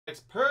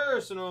Next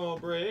personal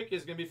break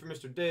is going to be for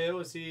Mr. Dale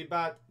as he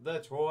bought the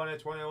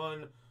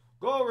 2021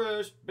 Gold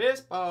Rush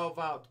Baseball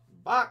Vault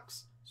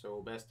box. So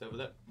best of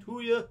luck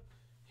to you.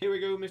 Here we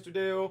go, Mr.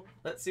 Dale.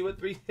 Let's see what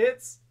 3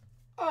 hits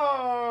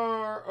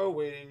are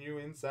awaiting you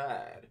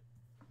inside.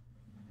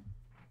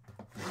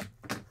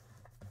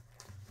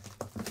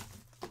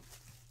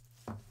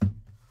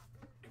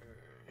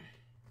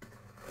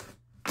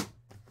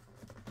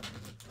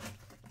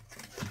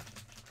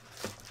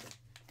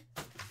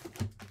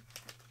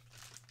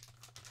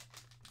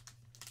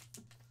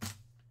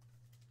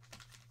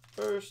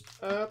 First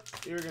up,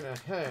 you're going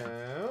to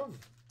have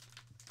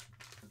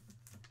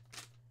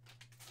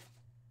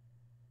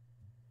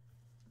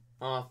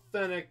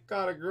authentic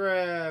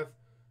autograph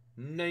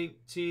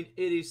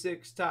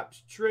 1986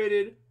 Topps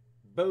Traded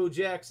Bo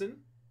Jackson.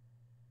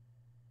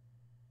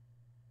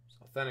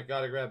 Authentic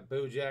autograph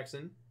Bo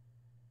Jackson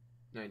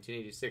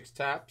 1986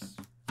 Topps.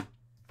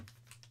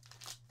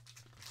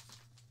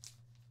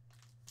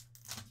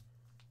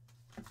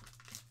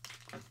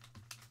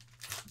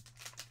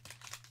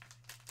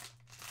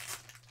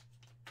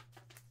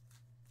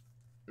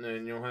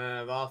 Then you'll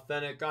have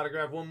authentic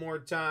autograph one more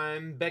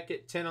time.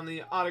 Beckett 10 on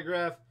the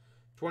autograph.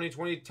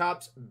 2020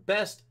 Topps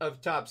Best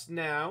of Topps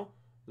Now.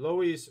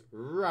 Luis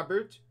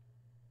Robert.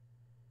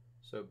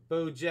 So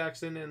Bo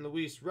Jackson and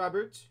Luis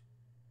Robert.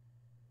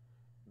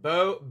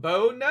 Bo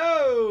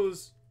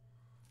knows.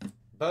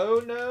 Bo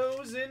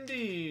knows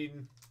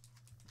indeed.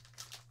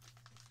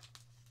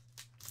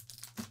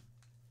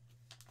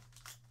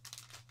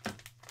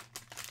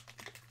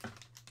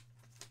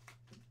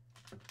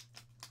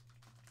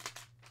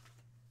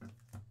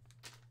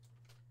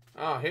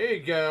 Oh, here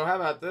you go. How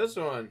about this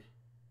one?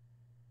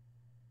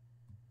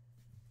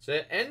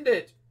 To end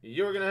it,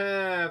 you're going to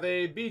have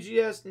a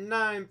BGS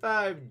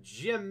 9.5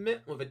 Gem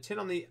Mint with a 10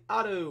 on the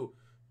auto.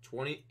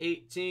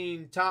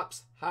 2018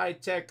 Topps High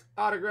Tech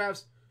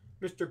Autographs,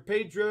 Mr.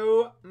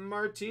 Pedro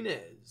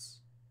Martinez.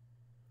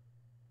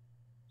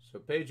 So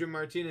Pedro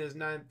Martinez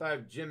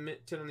 9.5 Gem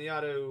Mint, 10 on the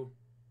auto.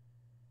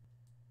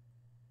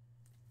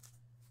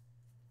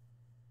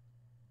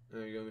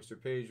 There you go, Mr.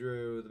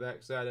 Pedro, the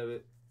back side of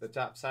it. The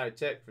Topps High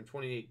Tech from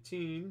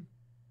 2018.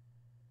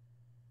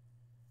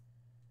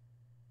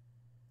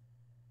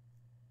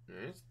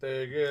 Alright, so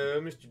there you go,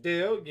 Mr.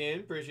 Dale.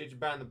 Again, appreciate you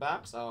buying the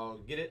box. I'll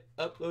get it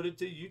uploaded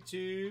to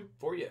YouTube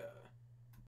for you.